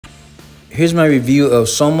here's my review of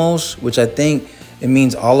Somos, which I think it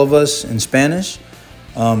means all of us in Spanish.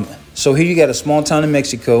 So here you got a small town in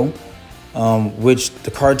Mexico, which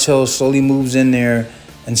the cartel slowly moves in there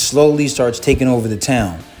and slowly starts taking over the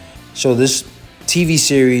town. So this TV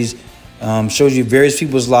series shows you various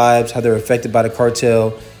people's lives, how they're affected by the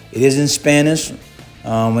cartel. It is in Spanish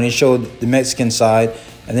when they showed the Mexican side,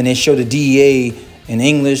 and then they show the DEA in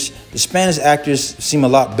English. The Spanish actors seem a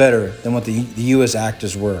lot better than what the U.S.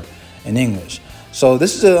 actors were in English. So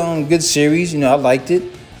this is a good series. I liked it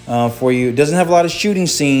for you. It doesn't have a lot of shooting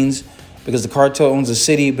scenes because the cartel owns the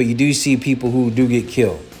city, but you do see people who do get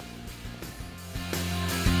killed.